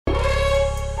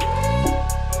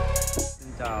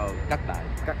style.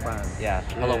 Gakban. Yeah.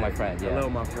 Hello, my friend. Yeah. Hello,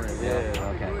 my friend.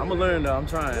 Yeah. Okay. I'm gonna learn though. I'm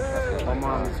trying. My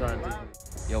mom is trying to teach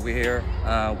me. Yo, we're here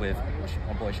with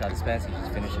my boy Spence. He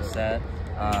just finished his set.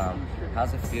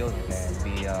 How's it feel, man, to be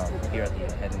here at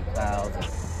the Head in the Clouds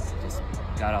and just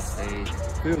got off stage?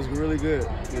 Feels really good.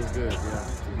 Feels good, yeah,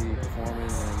 to be performing,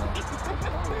 and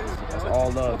it's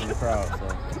all love in the crowd. So,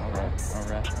 all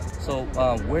right. So,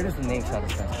 where does the name Shot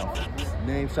to Spence come from?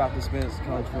 Name Shot to Spence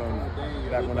comes from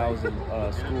back when I was in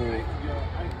school,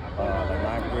 like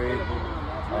 9th grade.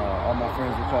 All my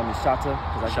friends would call me Shata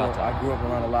because I grew up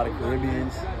around a lot of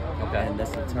Caribbeans, and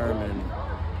that's a term in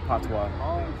Patois,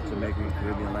 Jamaican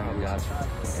Caribbean language. Gotcha.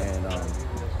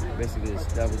 And basically,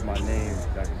 that was my name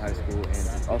back in high school, and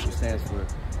it also stands for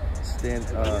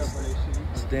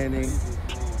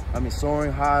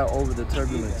soaring high over the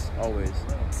turbulence, always.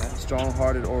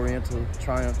 Strong-hearted Oriental,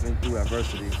 triumphing through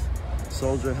adversity.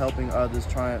 Soldier helping others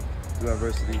triumph through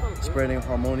adversity. Spreading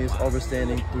harmonious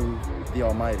understanding through the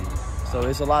Almighty. So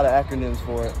it's a lot of acronyms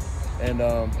for it, and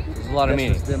there's a lot of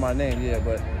meaning. That's my name, yeah,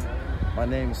 but my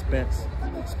name is Spence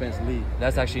Lee.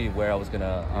 That's actually where I was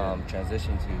gonna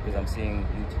transition to, because I'm seeing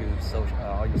YouTube,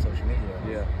 all your social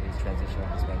media is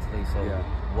transitioning to Spence Lee. So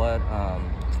what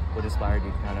inspired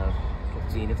you to kind of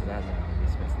lean into that now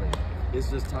with Spence Lee? It's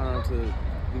just time to,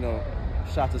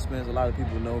 Shot to Spence. A lot of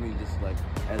people know me just like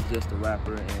as just a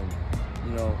rapper, and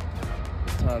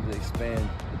it's time to expand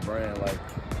the brand. Like,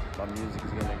 my music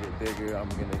is gonna get bigger. I'm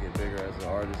gonna get bigger as an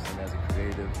artist and as a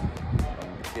creative.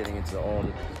 I'm getting into all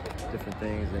the different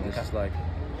things, and it's just like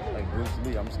Bruce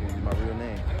Lee. I'm just gonna use my real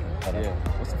name. Yeah.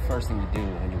 What's the first thing you do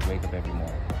when you wake up every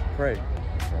morning? Pray.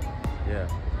 Yeah.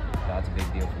 God's a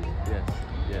big deal for you.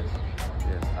 Yes.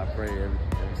 I pray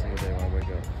every single day when I wake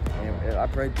up. And I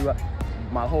pray throughout.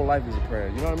 My whole life is a prayer.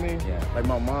 You know what I mean? Yeah. Like,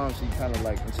 my mom, she kind of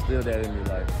like instilled that in me.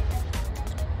 Like,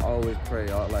 always pray.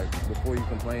 Like, before you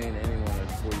complain to anyone or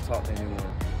before you talk to anyone,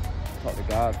 talk to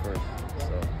God first.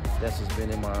 So that's just been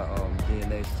in my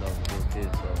DNA since I was a little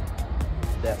kid. So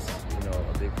that's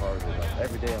a big part of it. Like,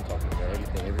 every day I'm talking to God.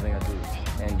 Everything I do.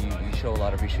 And you show a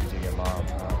lot of appreciation to your mom,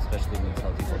 especially when you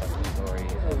tell people about the story,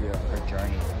 her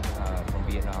journey from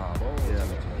Vietnam to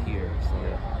here. So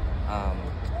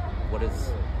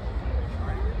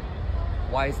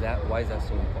why is that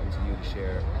so important to you to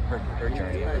share her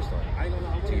journey and her story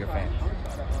to your fans?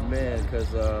 Man, because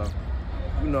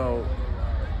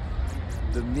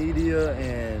the media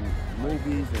and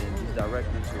movies and these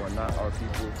directors who are not our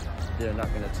people, they're not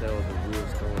going to tell the real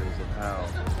stories of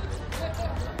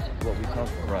what we come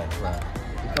from. Right.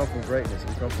 We come from greatness.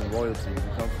 We come from royalty. We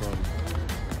come from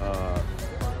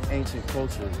ancient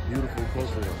culture, beautiful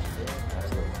culture.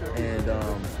 Absolutely. And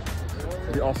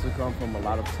we also come from a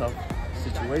lot of tough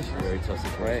situations. Very tough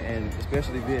situations. Right? And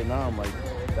especially Vietnam, like,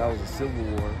 that was a civil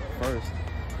war first.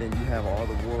 Then you have all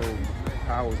the world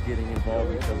powers getting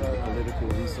involved because of the political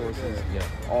resources,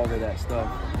 all of that stuff,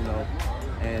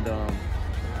 And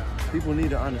people need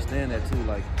to understand that too.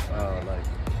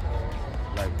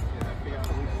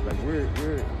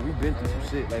 We've been through some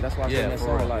shit. Like, that's why I say that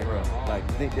song. Like,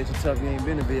 think that you're tough. You ain't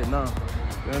been to Vietnam. You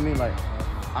know what I mean? Like,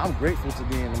 I'm grateful to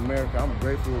be in America. I'm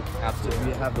grateful to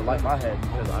have the life I had,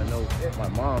 because I know my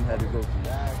mom had to go through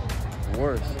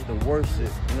the worst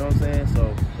shit. You know what I'm saying?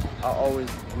 So I always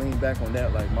lean back on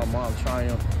that. Like, my mom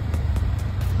triumphed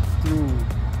through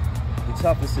the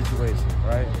toughest situation,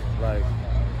 right? Like,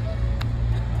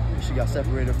 she got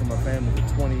separated from her family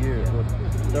for 20 years, or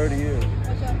 30 years.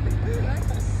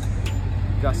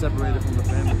 Got separated from her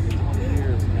family for 20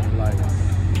 years, and like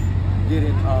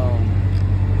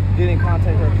didn't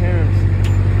contact her parents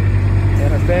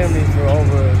and her family for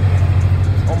over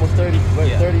almost 30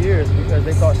 years, because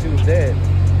they thought she was dead,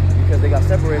 because they got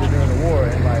separated during the war,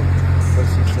 and but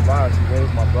she survived. She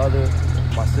raised my brother,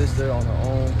 my sister on her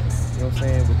own, you know what I'm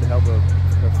saying, with the help of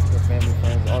her family,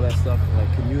 friends, all that stuff,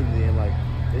 like community, and like,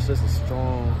 it's just a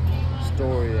strong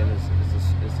story, and it's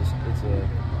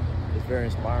very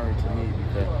inspiring to me,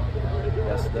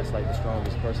 because that's like the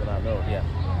strongest person I know.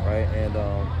 Right? And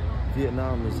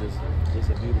Vietnam is just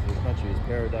a beautiful country. It's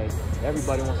paradise.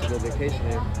 Everybody wants to go vacation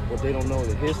here, but they don't know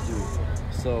the history.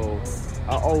 So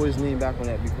I always lean back on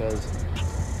that, because,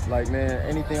 like, man,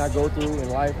 anything I go through in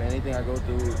life, and anything I go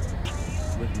through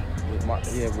with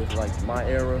my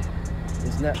era,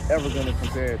 it's not ever gonna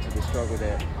compare to the struggle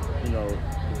that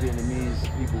the Vietnamese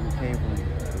people who came from the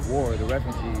war, the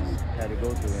refugees, had to go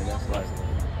through, and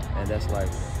that's like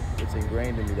it's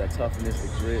ingrained in me, that toughness, the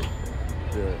grit,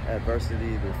 the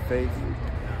adversity, the faith.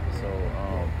 So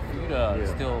for you to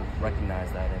still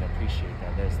recognize that and appreciate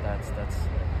that, that's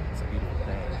a beautiful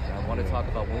thing. And I want to talk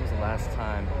about when was the last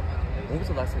time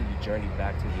you journeyed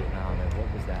back to Vietnam, and what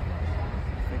was that like?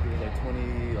 think it was like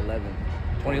 2011.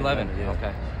 2011. Yeah.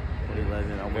 Okay.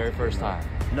 2011. Very first time.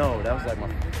 No, that was like my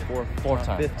fourth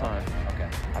time. Fifth time. Okay.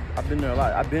 I've been there a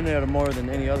lot. I've been there more than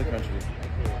any other country.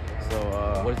 So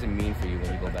what does it mean for you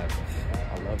when you go back?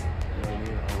 I love it. You know what I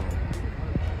mean?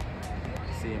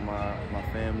 Seeing my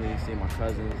family, seeing my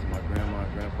cousins, my grandma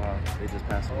and grandpa, they just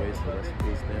passed away, so rest in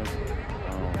peace to them.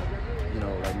 You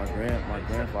know, like my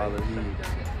grandfather,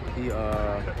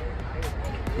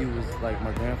 he was like,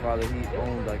 my grandfather, he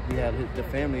owned, like, he had the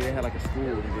family, they had like a school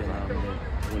in Vietnam, and then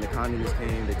when the communists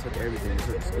came, they took everything. They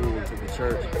took the school, they took the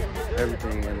church,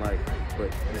 everything, and like,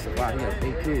 but he survived. He had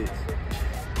 8 kids.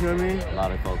 You know what I mean? A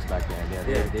lot of folks back then,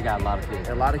 yeah. They got a lot of kids.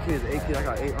 A lot of kids, 8 kids. I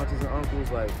got 8 aunties and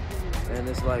uncles, like, and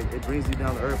it's like, it brings you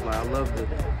down to earth. Like, I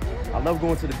love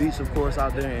going to the beach, of course,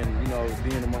 out there, and, you know,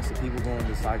 being amongst the people, going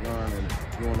to Saigon and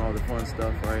doing all the fun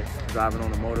stuff, right? Driving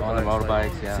on the motorbikes. On the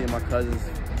motorbikes, like, yeah. Seeing my cousins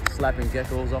slapping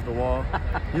geckos off the wall.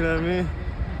 You know what I mean?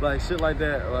 Like, shit like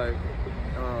that. Like,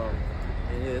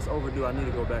 and yeah, it's overdue. I need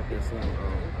to go back there soon.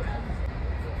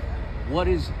 What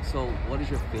is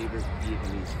your favorite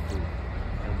Vietnamese food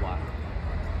and why?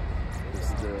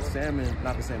 It's the salmon,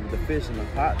 not the salmon, the fish in the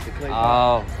pot, the clay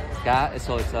pot. Oh,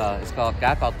 so it's called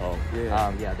gà cao tổ.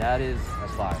 Yeah. Yeah,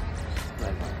 that's fire.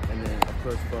 And then of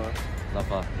course pho. Love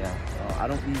pho, yeah. I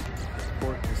don't eat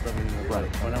pork and stuff anymore. But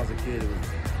when I was a kid, it was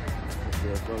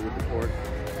the pho with the pork.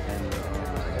 And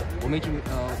what made you?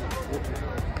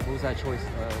 What was that choice?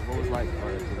 What was like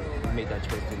to make that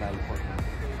choice to not eat pork?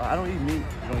 I don't eat meat.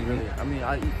 You don't really. I mean,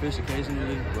 I eat fish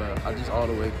occasionally, but I just all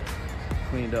the way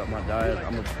cleaned up my diet.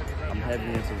 I'm heavy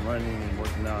into running and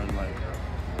working out, and like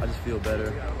I just feel better.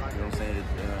 You know what I'm saying?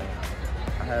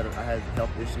 I had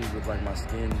health issues with like my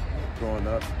skin growing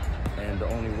up, and the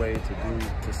only way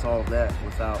to solve that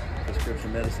without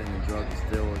prescription medicine and drugs and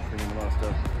steroid cream and all that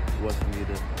stuff was for me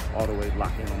to all the way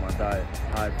lock in on my diet,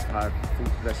 high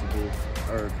fruit, vegetable,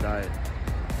 herb diet.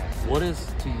 What is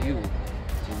to you,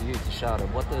 to shout out,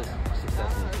 what does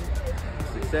success mean to you?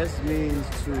 Success means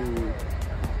to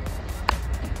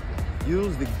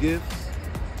use the gifts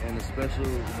and the special,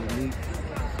 unique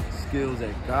skills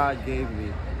that God gave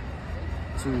me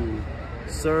to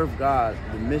serve God,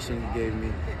 the mission He gave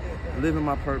me, live in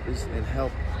my purpose and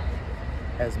help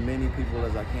as many people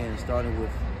as I can, starting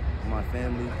with my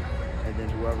family and then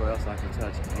whoever else I can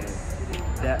touch. And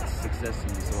that's success to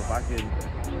me. So if I can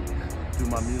do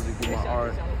my music, do my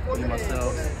art, be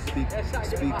myself,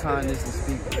 speak kindness and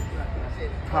speak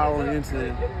power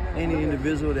into any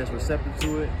individual that's receptive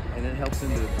to it, and it helps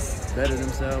them to better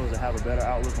themselves and have a better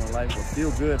outlook on life or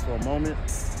feel good for a moment,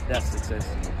 that's success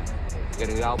to me. You got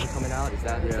a new album coming out? Is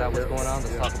that what's going on?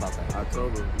 Let's talk about that.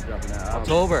 October, we're dropping that album.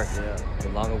 October? Yeah. The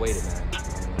long awaited, man.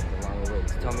 The long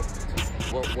awaited. Tell me,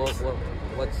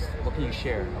 what can you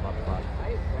share about the project?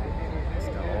 It's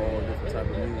got all different type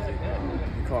of music.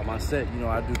 You caught my set, you know,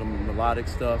 I do the melodic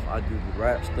stuff, I do the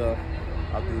rap stuff,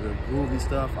 I do the groovy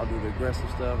stuff, I do the aggressive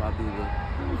stuff, I do the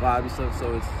vibey stuff.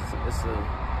 So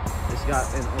it's got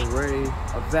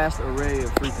a vast array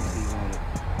of frequencies on it,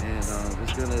 and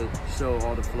it's gonna show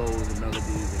all the flows and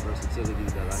melodies and versatility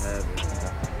that I have.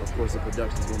 And of course, the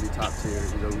production's gonna be top tier.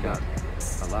 You know, we got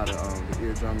a lot of the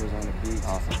ear drummers on the beats.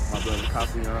 Awesome. My brother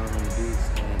Caprion on the beats,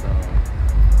 and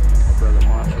my brother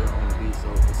Mantra on the beats. So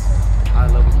it's high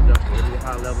level production, really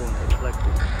high level and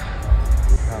eclectic.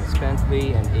 Spence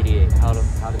Lee and 88. How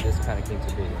did this kind of came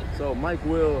to be? So Mike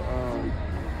Will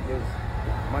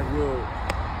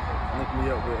linked me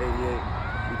up with 88.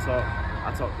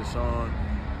 I talked to Sean.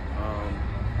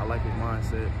 I like his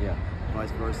mindset. Yeah.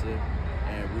 Vice versa.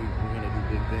 And we're gonna do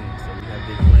big things. So we have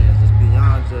big plans. Just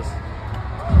beyond just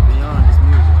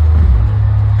music.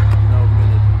 We're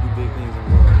gonna do big things in the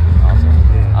world. Awesome.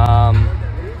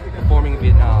 Yeah. Performing in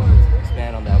Vietnam.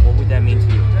 Expand on that. What would that mean to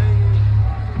you?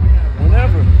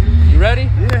 Whenever. You ready?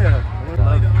 Yeah.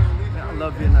 I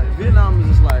love Vietnam. Vietnam is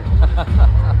just like, I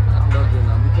love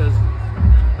Vietnam because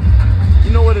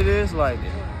you know what it is? Like,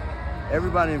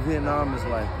 everybody in Vietnam is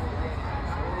like,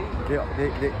 they're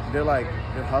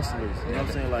hustlers. You know what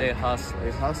I'm saying? Like, they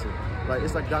hustle. Like,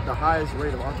 it's like got the highest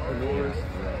rate of entrepreneurs.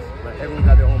 Like, everyone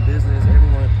got their own business.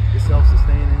 Everyone is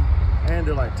self-sustaining, and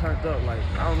they're like turned up. Like,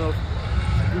 I don't know if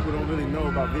people don't really know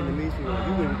about Vietnamese people.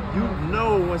 You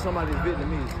know when somebody's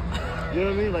Vietnamese. You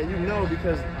know what I mean? Like, you know,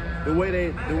 because the way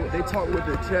they talk with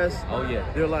their chest. Oh yeah.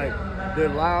 They're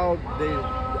loud. They're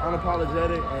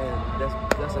unapologetic, and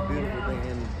that's a beautiful thing.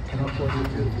 And of course, it's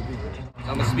beautiful people.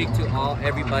 I'm gonna speak to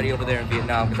everybody over there in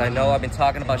Vietnam because I know I've been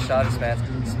talking about Shawty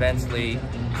Spence Lee.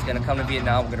 He's gonna come to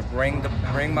Vietnam. We're gonna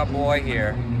bring my boy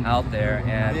here out there,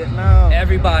 and Vietnam.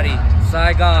 Everybody,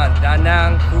 Saigon, Da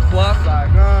Nang, Phu Quoc,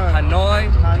 Saigon, Hanoi,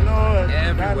 Hanoi,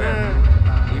 everywhere. Da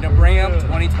Nang. We're gonna bring him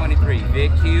 2023.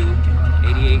 Big Q,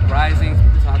 88 Risings.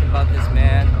 We're talking about this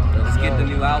man. Let's get the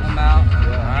new album out.